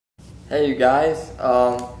Hey you guys,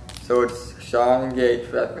 so it's Sean and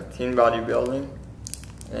Gage back with Teen Bodybuilding,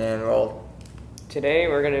 and well, today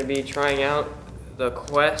we're going to be trying out the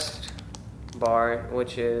Quest bar,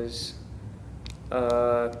 which is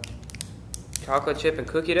chocolate chip and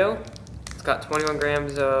cookie dough. It's got 21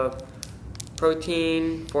 grams of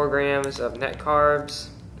protein, 4 grams of net carbs,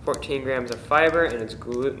 14 grams of fiber, and it's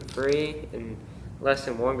gluten-free, and less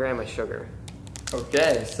than 1 gram of sugar.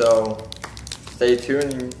 okay, so stay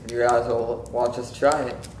tuned and you guys will watch us try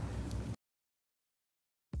it.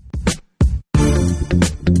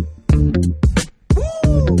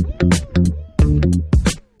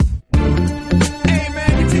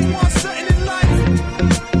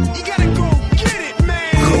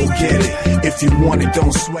 If you want it,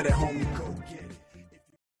 don't sweat it, homie, go get it.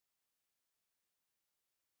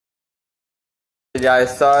 Hey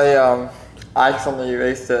guys, sorry, I accidentally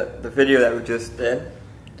erased the video that we just did,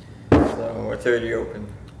 so it's already open.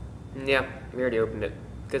 Yeah, we already opened it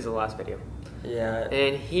because of the last video. Yeah,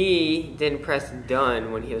 And he didn't press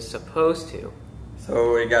done when he was supposed to.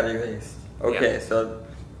 so it got erased. Okay, Yeah. so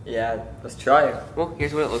yeah, let's try it. Well,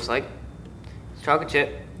 here's what it looks like. It's chocolate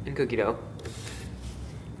chip and cookie dough.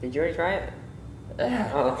 Did you already try it?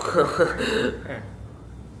 Yeah. Oh.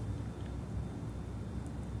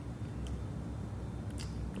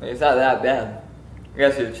 It's not that bad. I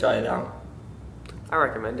guess you should try it out. I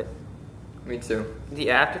recommend it. Me too. The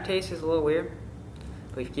aftertaste is a little weird,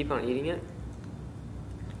 but if you keep on eating it,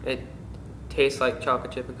 it tastes like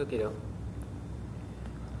chocolate chip and cookie dough.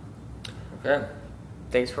 Okay.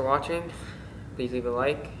 Thanks for watching. Please leave a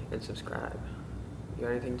like and subscribe. You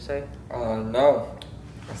got anything to say? No.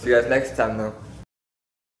 I'll see you guys next time though.